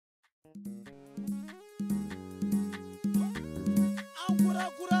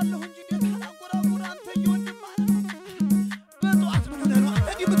አንጎራጉራለሁ እንጂ እንዴት አንጎራጉራ አንተ ይወንድማ በጧት ምን ሆነ ነው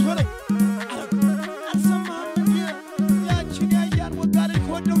እንዴ ብትሆነው አልሰማህም እንዴ ያቺን ያያን ወጋሪ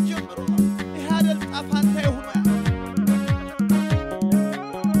ከወደው ጀምሮ ይሄ አይደል ጣፋንታ ይሁን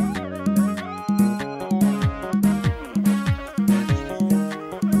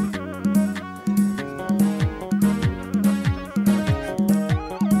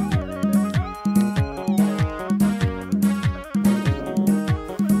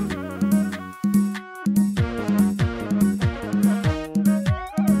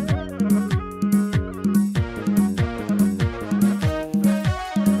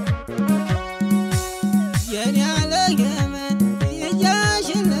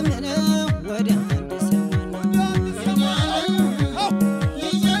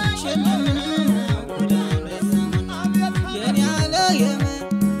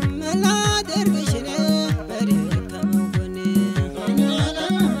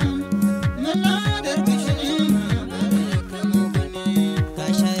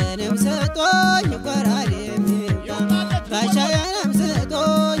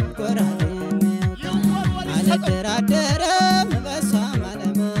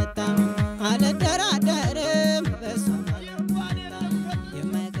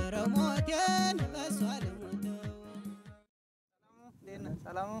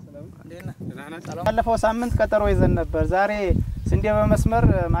ባለፈው ሳምንት ቀጠሮ ይዘን ነበር ዛሬ ስንዴ በመስመር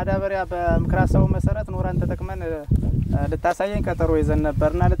ማዳበሪያ በምክራሳው መሰረት ኖራን ተጠቅመን ልታሳየኝ ቀጠሮ ይዘን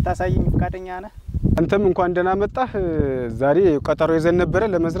ነበርና ልታሳየኝ ፍቃደኛ ነህ አንተም እንኳን ደህና መጣህ ዛሬ ቀጠሮ ይዘን ነበር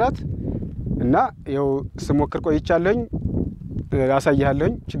ለመዝራት እና ያው ስሞክር ቆይቻለኝ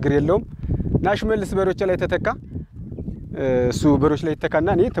ያሳያለኝ ችግር የለውም ናሽ መልስ በሮች ላይ ተተካ እሱ በሮች ላይ ተተካና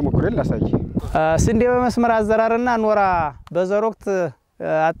እኔ ተሞክረል ላሳይ ስንዴ በመስመር አዘራርና ኖራ በዘር ወቅት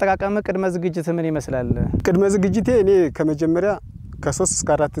አጠቃቀም ቅድመ ዝግጅት ምን ይመስላል ቅድመ ዝግጅቴ እኔ ከመጀመሪያ ከ3 እስከ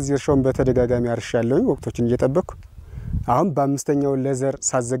 4 ዝርሻውን በተደጋጋሚ አርሻለሁኝ ወቅቶችን እየጠበቅኩ አሁን በአምስተኛው ለዘር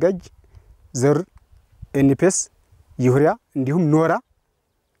ሳዘጋጅ ዘር ኤንፒኤስ ዩሪያ እንዲሁም ኖራ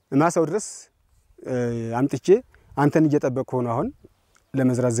ማሳው ድረስ አምጥቼ አንተን እየጠበቅኩ ሆነ አሁን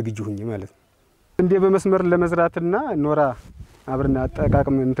ለመዝራት ዝግጁ ሁኝ ማለት እንዴ በመስመር ለመዝራትና ኖራ አብርና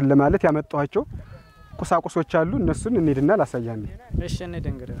አጠቃቀም እንትን ለማለት ያመጣኋቸው ቁሳቁሶች አሉ እነሱን እንሄድና ላሳያኝ እሺ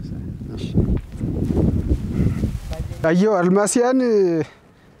እንድንገር እሺ አየው አልማሲያን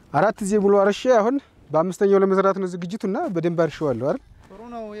 4 ጊዜ ብሎ አርሼ አሁን በአምስተኛው ለመዝራት ነው ዝግጅቱና በደንብ አርሼዋለሁ አይደል ጥሩ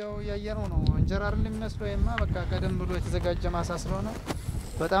ነው ያው ያየነው ነው እንጀራ አይደል የሚመስለው የማ በቃ ቀደም ብሎ የተዘጋጀ ማሳ ስለሆነ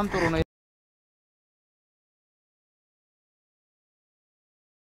በጣም ጥሩ ነው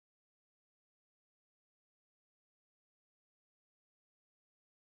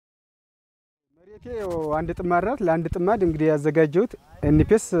መሬቴ አንድ ጥማድ ናት ለአንድ ጥማድ እንግዲህ ያዘጋጀሁት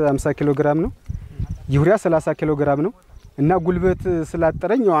ኤንፒኤስ 50 ኪሎ ግራም ነው ዩሪያ 30 ኪሎ ግራም ነው እና ጉልበት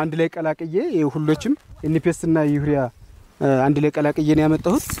ስላጠረኝ አንድ ላይ ቀላቅዬ ሁሎችም ኤንፒኤስ እና ዩሪያ አንድ ላይ ቀላቅዬ ነው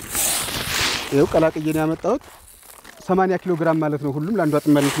ያመጣሁት ይሄው ቀላቅዬ ነው ያመጣሁት 80 ኪሎ ግራም ማለት ነው ሁሉም ለአንዷ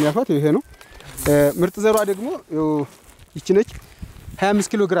ጥማድ እንትን ያፋት ይሄ ነው ምርጥ ዘሯ ደግሞ ይቺ ነች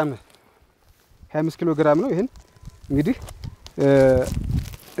 25 ኪሎ ግራም ነው 25 ኪሎ ግራም ነው ይሄን እንግዲህ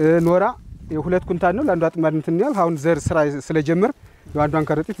ኖራ የሁለት ኩንታል ነው ለአንዷ ጥማድ እንትን ያል አሁን ዘር ስራ ስለጀመር አንዷን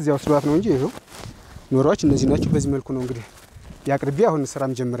ከረጢት እዚያው ስሏት ነው እንጂ ይሄው ኖራዎች እነዚህ ናቸው በዚህ መልኩ ነው እንግዲህ ያቅርቢ አሁን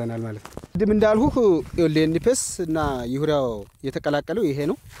ስራም ጀምረናል ማለት ነው ድም እንዳልሁ ኤንፒኤስ እና ዩሪያው የተቀላቀለው ይሄ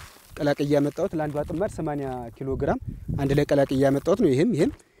ነው ቀላቅያ ያመጣሁት ለአንዷ ጥማድ 80 ኪሎ ግራም አንድ ላይ ቀላቅያ ያመጣሁት ነው ይሄም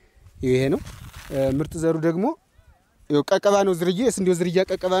ይሄ ነው ምርጥ ዘሩ ደግሞ ቀቀባ ነው ዝርዬ ስንዴው ዝርያ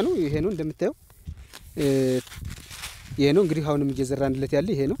ቀቀባ ነው ይሄ ነው እንደምታየው ይሄ ነው እንግዲህ አሁንም እየዘራንለት ያለ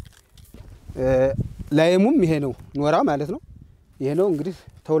ይሄ ነው ላይሙም ይሄ ነው ኖራ ማለት ነው ይሄ ነው እንግዲህ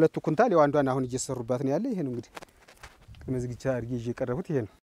ተሁለቱ ኩንታል ያው አንዷን አሁን እየሰሩባት ነው ያለ ይሄ ነው እንግዲህ ከመዝግቻ አርጌ እየቀረቡት ይሄ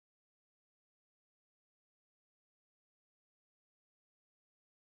ነው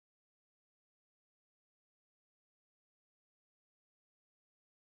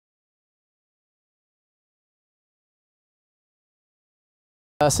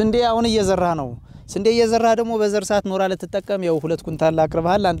ስንዴ አሁን እየዘራ ነው ስንዴ እየዘራ ደግሞ በዘር ሰዓት ኖራ ለተጠቀም ያው ሁለት ኩንታል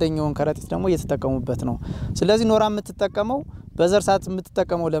አቅርባል አንደኛውን ከረጢት ደግሞ እየተጠቀሙበት ነው ስለዚህ ኖራ የምትጠቀመው በዘር ሰዓት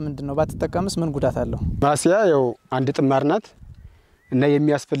የምትጠቀመው ለምንድን ነው ባትጠቀምስ ምን ጉዳት አለው ማሲያ ያው አንድ ጥማር ናት እና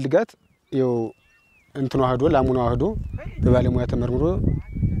የሚያስፈልጋት ያው እንትኑ አህዶ ላሙና አህዶ በባለሙያ ተመርምሮ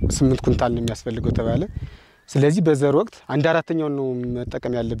 8 ኩንታል ነው የሚያስፈልገው ተባለ ስለዚህ በዘር ወቅት አንድ አራተኛው ነው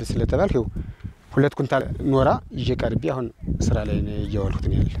መጠቀም ያለበት ስለተባለ ያው ሁለት ኩንታል ኖራ ይቀርብ አሁን ስራ ላይ ነው ያዋልኩት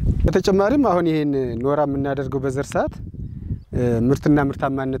ነው ያለ በተጨማሪም አሁን ይሄን ኖራ የምናደርገው በዘር ሰዓት ምርትና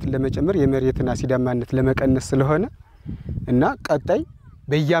ምርታማነትን ለመጨመር የመሬትና አሲዳማነት ለመቀነስ ስለሆነ እና ቀጣይ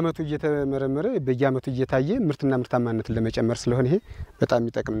በየአመቱ እየተመረመረ በየአመቱ እየታየ ምርትና ምርታማነትን ለመጨመር ስለሆነ ይሄ በጣም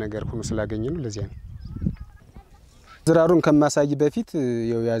የሚጠቅም ነገር ሆኖ ስላገኘ ነው። ለዚያ ነው ዝራሩን ከማሳይ በፊት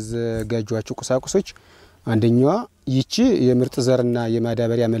ያዘጋጇቸው ቁሳቁሶች አንደኛዋ ይቺ የምርጥ ዘርና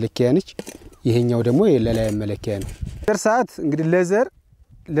የማዳበሪያ መለኪያ ነች። ይሄኛው ደግሞ የለላይ መለኪያ ነው። ዘር ሰዓት እንግዲህ ለዘር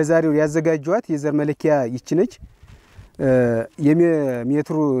ለዛሬው ያዘጋጇት የዘር መለኪያ ይቺ ነች።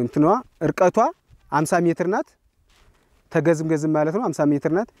 የሜትሩ እንትኗ እርቀቷ 50 ሜትር ናት። ተገዝም ማለት ነው 50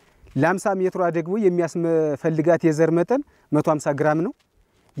 ሜትር ናት። ለ50 ሜትሯ ደግሞ የሚያስፈልጋት የዘር መጠን 150 ግራም ነው።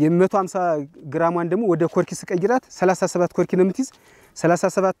 የ150 ግራሟን ደግሞ ወደ ኮርኪ ስቀይራት 37 ኮርኪ ነው የምትይዝ።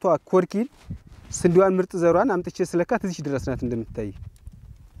 37ቷ ኮርኪ ስንዴዋን ምርጥ ዘሯን አምጥቼ ስለካት እዚህ ድረስ ናት እንደምታይ።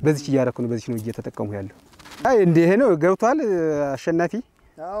 በዚህ እያረኩ ነው በዚህ ነው እየተጠቀሙ ያለው። አይ እንዴ ይሄ ነው ገብቷል አሸናፊ?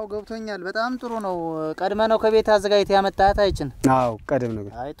 አው ገብቶኛል። በጣም ጥሩ ነው። ቀድመ ነው ከቤት አዘጋጅተ ያመጣት አይችን? አው ቀደም ነው።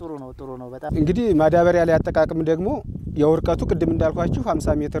 አይ ጥሩ ነው በጣም። እንግዲህ ማዳበሪያ ላይ አጠቃቅም ደግሞ የወርቀቱ ቅድም እንዳልኳችሁ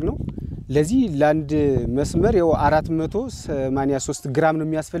 50 ሜትር ነው። ለዚህ ላንድ መስመር ያው 483 ግራም ነው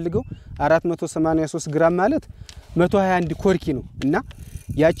የሚያስፈልገው። 483 ግራም ማለት 121 ኮርኪ ነው እና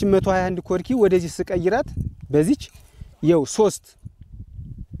ያቺን 121 ኮርኪ ወደዚህ ስቀይራት በዚች ያው 3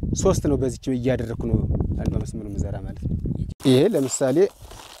 ነው በዚች እያደረኩ ነው አንዱ መስመር መዘራ ማለት ነው። ይሄ ለምሳሌ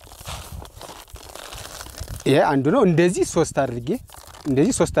ይሄ አንዱ ነው። እንደዚህ 3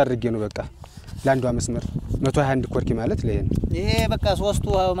 አድርጌ ነው በቃ ለአንዷ መስመር 121 ኮርኪ ማለት ለይሄ ነው። ይሄ በቃ 3ቱ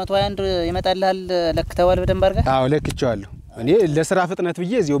 121 ይመጣልሃል። ለክተዋል በደንብ አርጋ? አዎ ለክቼዋለሁ። እኔ ለስራ ፍጥነት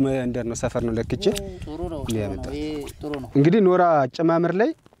ብዬ እዚው መንደር ነው ሰፈር ነው ለክቼ። ጥሩ ነው። ይሄ ጥሩ ነው። እንግዲህ ኖራ አጨማመር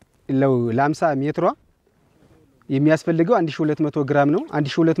ላይ ለ50 ሜትሯ የሚያስፈልገው 1200 ግራም ነው።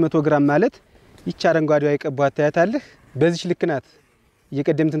 1200 ግራም ማለት ይቻ አረንጓዴዋ የቀባው ታያታለህ። በዚህ ልክ ናት።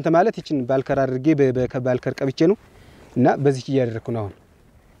 እየቀደምት እንተ ማለት ይችን ባልከር አድርጌ በባልከር ቀብቼ ነው እና በዚህ እያደረኩ ነው አሁን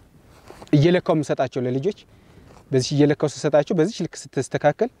እየለካው መሰጣቸው ለልጆች። በዚህ እየለካው ሰጣቸው በዚህ ልክ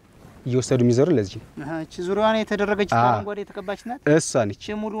ስትስተካከል እየወሰዱ የሚዘሩ ለዚህ ነው። እቺ ዙሪያዋን የተደረገች አረንጓዴ የተቀባች ናት። እሷ ነች።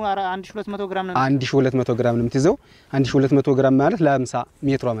 እቺ ሙሉ 1200 ግራም ነው። 1200 ግራም ነው የምትይዘው። 1200 ግራም ማለት ለ50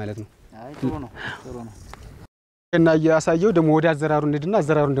 ሜትሯ ማለት ነው። አይ ጥሩ ነው። እና ያሳየው ደግሞ ወደ አዘራሩ እንድና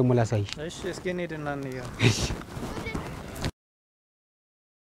አዘራሩን ደግሞ ላሳይ። እሺ እስኪ እንሂድና እንየው።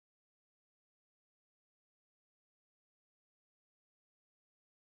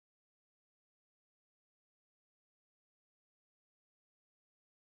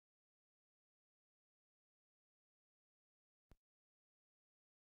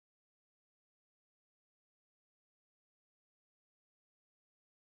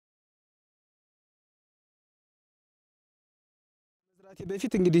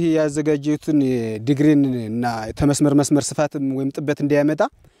 በፊት እንግዲህ ያዘጋጀቱን ዲግሪን እና ተመስመር መስመር ስፋት ወይም ጥበት እንዲያመጣ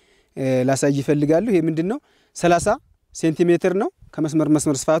ላሳይ ይፈልጋሉ። ይሄ ምንድነው 30 ሴንቲሜትር ነው ከመስመር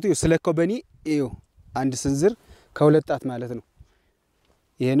መስመር ስፋቱ ስለከው በኒ እዩ አንድ ስንዝር ከሁለት ጣት ማለት ነው።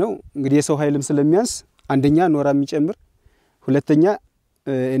 ይሄ ነው እንግዲህ የሰው ኃይልም ስለሚያንስ አንደኛ ኖራ የሚጨምር፣ ሁለተኛ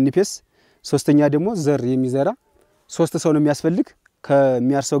ኤንፒኤስ፣ ሶስተኛ ደግሞ ዘር የሚዘራ 3 ሰው ነው የሚያስፈልግ።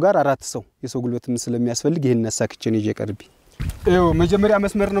 ከሚያርሰው ጋር 4 ሰው የሰው ጉልበትም ስለሚያስፈልግ ይሄን አሳክቼ ነው ይቀርብ። ይኸው መጀመሪያ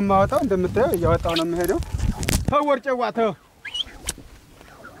መስመር ነው የማወጣው። እንደምታየው እያወጣው ነው የምሄደው። ተወርጨዋ ተው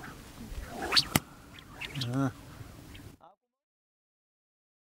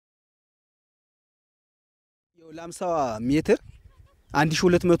ይኸው ለ50 ሜትር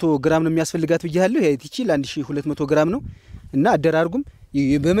 1200 ግራም ነው የሚያስፈልጋት ብያለሁ። ይሄ ትቺ ለ1200 ግራም ነው እና አደራርጉም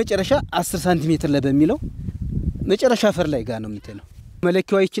በመጨረሻ 10 ሳንቲሜትር ላይ በሚለው መጨረሻ ፈር ላይ ጋር ነው የምትለው።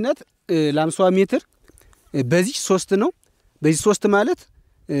 መለኪያው ይቺ ናት። ለ50 ሜትር በዚህ 3 ነው። በዚህ 3 ማለት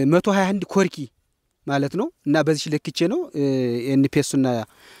 121 ኮርኪ ማለት ነው እና በዚህ ለክቼ ነው ኤንፒኤስና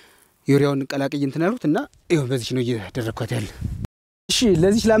ዩሪያውን ቀላቅይ እንትን አሉት እና ይሄው በዚህ ነው እያደረኳት ያለ። እሺ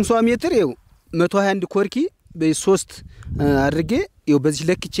ለዚህ ለ50 ሜትር ይሄው 121 ኮርኪ በ3 አድርጌ ይሄው በዚህ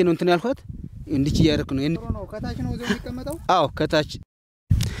ለክቼ ነው እንትን ያልኳት። እንዲህ እያደረኩ ነው። ነው ከታች ነው እዚው የሚቀመጠው? አዎ ከታች።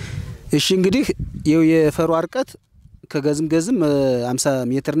 እሺ እንግዲህ ይሄው የፈሩ አርቀት ከገዝም 50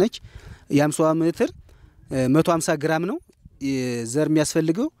 ሜትር ነች። የ50 ሜትር 150 ግራም ነው ዘር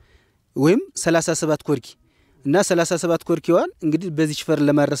የሚያስፈልገው ወይም 37 ኮርኪ እና 37 ኮርኪዋን እንግዲህ በዚህ ፈር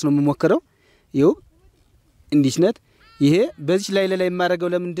ለማድረስ ነው የምሞክረው። ይኸው እንዲህ ነት። ይሄ በዚህ ላይ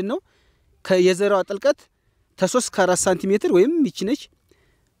የማረገው ለምንድን ነው ከየዘራው ጥልቀት ከ3 እስከ 4 ሳንቲሜትር ወይም ይቺ ነች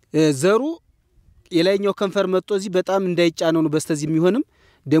ዘሩ የላይኛው ከንፈር መጥቶ እዚህ በጣም እንዳይጫነው ነው በስተዚህ የሚሆንም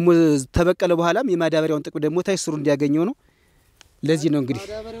ደግሞ ተበቀለ በኋላም የማዳበሪያውን ጥቅም ደግሞ ታይስሩ እንዲያገኘው ነው። ለዚህ ነው እንግዲህ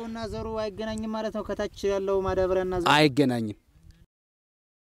ማዳበሪያውና ዘሩ አይገናኝም ማለት ነው። ከታች ያለው ማዳበሪያና ዘሩ አይገናኝም።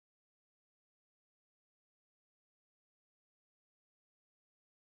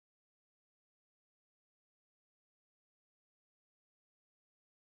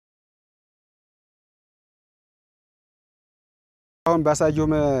 አሁን ባሳየው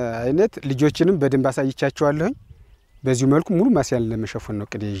አይነት ልጆችንም በደንብ አሳይቻቸዋለሁኝ። በዚሁ መልኩ ሙሉ ማሳያን ለመሸፈን ነው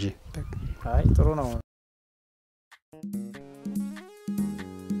ቅድ ይዤ። አይ ጥሩ ነው።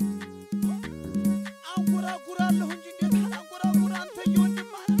 አንጎራጉራለሁ እንጂ እንዴት አላንጎራጉር አንተ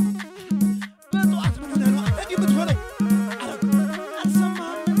ይወንድማ በጧት ምን ሆነ ነው አንተ የምትሆነው?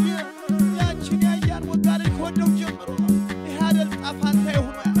 አልሰማህም እንዴ ያችን ያያን ወጋሪ ከወደው ጀምሮ ይሄ አይደል ጣፋንታ ይሁን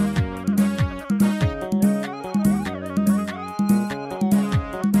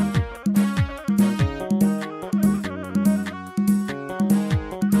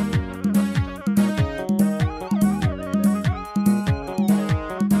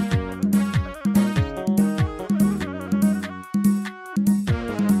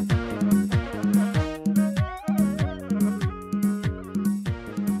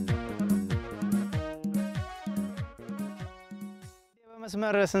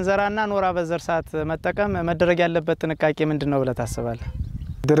መስመር ስንዘራና ኖራ በዘር ሰዓት መጠቀም መደረግ ያለበት ጥንቃቄ ምንድነው ብለ ታስባለህ?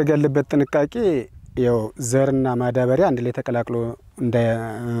 መደረግ ያለበት ጥንቃቄ ያው ዘርና ማዳበሪያ አንድ ላይ ተቀላቅሎ እንደ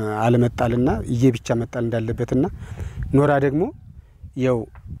አለመጣልና እየብቻ መጣል እንዳለበትና ኖራ ደግሞ ያው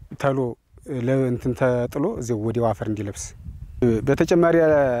ተሎ ለእንትን ተጥሎ እዚው ወዲያው አፈር እንዲለብስ። በተጨማሪ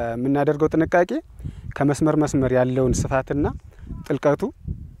የምናደርገው ጥንቃቄ ከመስመር መስመር ያለውን ስፋትና ጥልቀቱ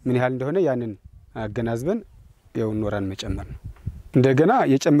ምን ያህል እንደሆነ ያንን አገናዝበን ያው ኖራን መጨመር ነው። እንደገና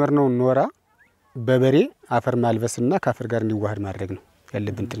የጨመርነው ኖራ በበሬ አፈር ማልበስና ካፈር ጋር እንዲዋሃድ ማድረግ ነው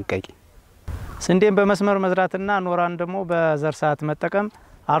ያለብን ጥንቃቄ። ስንዴን በመስመር መዝራትና ኖራን ደግሞ በዘር ሰዓት መጠቀም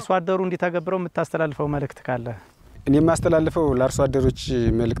አርሶ አደሩ እንዲተገብረው የምታስተላልፈው መልእክት ካለ? እኔ የማስተላልፈው ለአርሶ አደሮች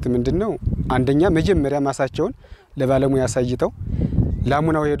መልእክት ምንድነው? አንደኛ መጀመሪያ ማሳቸውን ለባለሙያ ያሳይተው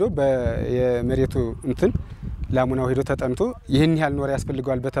ላሙናው ሄዶ በየመሬቱ እንትን ላሙናው ሄዶ ተጠንቶ ይሄን ያህል ኖራ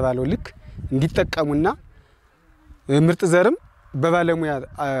ያስፈልገዋል በተባለው ልክ እንዲጠቀሙና ምርጥ ዘርም በባለሙያ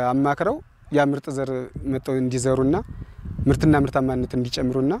አማክረው ያ ምርጥ ዘር መጥተው እንዲዘሩና ምርትና ምርታማነት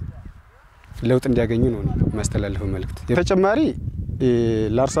እንዲጨምሩና ለውጥ እንዲያገኙ ነው ማስተላለፈው መልእክት። በተጨማሪ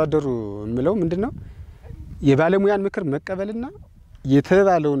ለአርሶ አደሩ ምለው ምንድነው የባለሙያን ምክር መቀበልና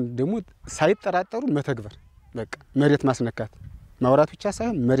የተባለውን ደግሞ ሳይጠራጠሩ መተግበር። በቃ መሬት ማስነካት ማውራት ብቻ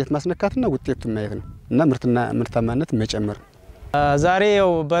ሳይሆን መሬት ማስነካትና ውጤቱን ማየት ነው እና ምርትና ምርታማነት መጨመር። ዛሬ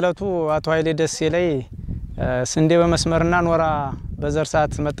ያው በለቱ አቶ ኃይሌ ደሴ ላይ ስንዴ በመስመርና ኖራ በዘር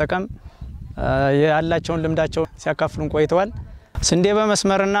ሰዓት መጠቀም ያላቸውን ልምዳቸው ሲያካፍሉን ቆይተዋል። ስንዴ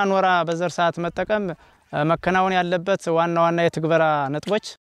በመስመርና ኖራ በዘር ሰዓት መጠቀም መከናወን ያለበት ዋና የትግበራ ነጥቦች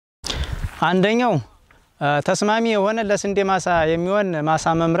አንደኛው ተስማሚ የሆነ ለስንዴ ማሳ የሚሆን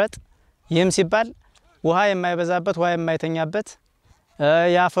ማሳ መምረጥ። ይህም ሲባል ውሃ የማይበዛበት ውሃ የማይተኛበት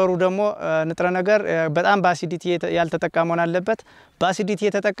ያፈሩ ደግሞ ንጥረ ነገር በጣም በአሲዲቲ ያልተጠቃ መሆን አለበት። በአሲዲቲ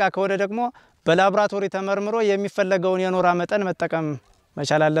የተጠቃ ከሆነ ደግሞ በላቦራቶሪ ተመርምሮ የሚፈለገውን የኖራ መጠን መጠቀም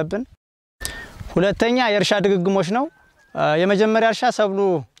መቻል አለብን። ሁለተኛ የእርሻ ድግግሞች ነው። የመጀመሪያ እርሻ ሰብሉ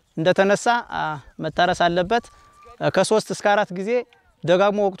እንደተነሳ መታረስ አለበት። ከ3 እስከ 4 ጊዜ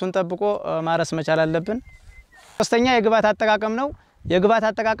ደጋግሞ ወቅቱን ጠብቆ ማረስ መቻል አለብን። ሶስተኛ የግብዓት አጠቃቀም ነው። የግብዓት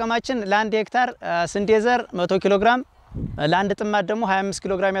አጠቃቀማችን ለ1 ሄክታር ስንዴ ዘር 100 ኪሎ ግራም ለ1 ጥማድ ደግሞ 25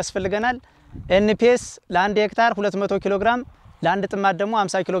 ኪሎ ግራም ያስፈልገናል። ኤንፒኤስ ለ1 ሄክታር 200 ኪሎ ግራም ለ1 ጥማድ ደግሞ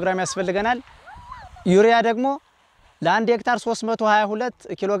 50 ኪሎ ግራም ያስፈልገናል። ዩሪያ ደግሞ ለ1 ሄክታር 322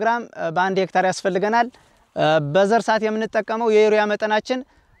 ኪሎ ግራም በ1 ሄክታር ያስፈልገናል። በዘር ሰዓት የምንጠቀመው የዩሪያ መጠናችን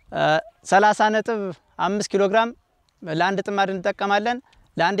 30.5 ኪሎ ግራም ለ1 ጥማድ እንጠቀማለን።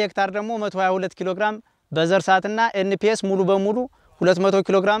 ለ1 ሄክታር ደግሞ 122 ኪሎ ግራም በዘር ሰዓትና ኤንፒኤስ ሙሉ በሙሉ 200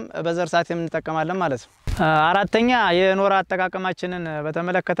 ኪሎ ግራም በዘር ሰዓት የምንጠቀማለን ማለት ነው። አራተኛ የኖራ አጠቃቀማችንን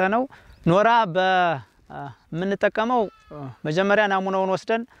በተመለከተ ነው። ኖራ በምንጠቀመው መጀመሪያ ናሙናውን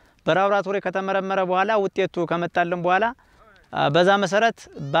ወስደን በላቦራቶሪ ከተመረመረ በኋላ ውጤቱ ከመጣልን በኋላ በዛ መሰረት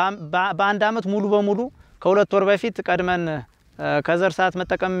በአንድ አመት ሙሉ በሙሉ ከ2 ወር በፊት ቀድመን ከዘር ሰዓት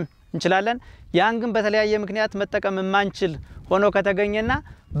መጠቀም እንችላለን። ያን ግን በተለያየ ምክንያት መጠቀም የማንችል ሆኖ ከተገኘና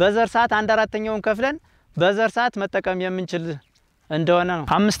በዘር ሰዓት 1/4ኛውን ከፍለን በዘር ሰዓት መጠቀም የምንችል እንደሆነ ነው።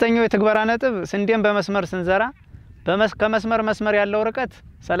 አምስተኛው የትግበራ ነጥብ ስንዴን በመስመር ስንዘራ ከመስመር መስመር ያለው ርቀት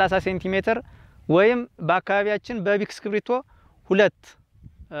 30 ሴንቲሜትር ወይም በአካባቢያችን በቢክስ ክብሪቶ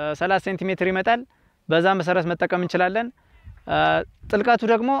 30 ሴንቲሜትር ይመጣል። በዛ መሰረት መጠቀም እንችላለን። ጥልቀቱ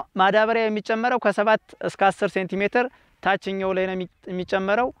ደግሞ ማዳበሪያ የሚጨመረው ከ7 እስከ 10 ሴንቲሜትር ታችኛው ላይ ነው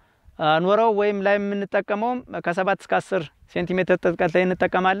የሚጨመረው። ኖራው ወይም ላይ የምንጠቀመው ከ7 እስከ 10 ሴንቲሜትር ጥልቀት ላይ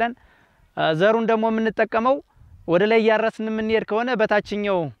እንጠቀማለን። ዘሩን ደግሞ የምንጠቀመው ወደ ላይ ያረስን የምንሄድ ከሆነ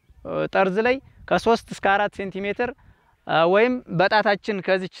በታችኛው ጠርዝ ላይ ከ3 እስከ 4 ሴንቲሜትር ወይም በጣታችን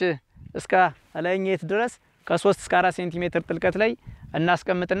ከዚች እስከ ላይኛት ድረስ ከ3 እስከ 4 ሴንቲሜትር ጥልቀት ላይ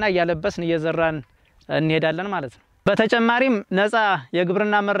እናስቀምጥና እያለበስን እየዘራን እንሄዳለን ማለት ነው። በተጨማሪም ነፃ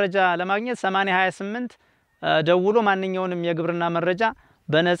የግብርና መረጃ ለማግኘት 8028 ደውሎ ማንኛውንም የግብርና መረጃ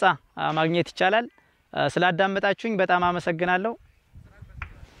በነፃ ማግኘት ይቻላል። ስላዳመጣችሁኝ በጣም አመሰግናለሁ።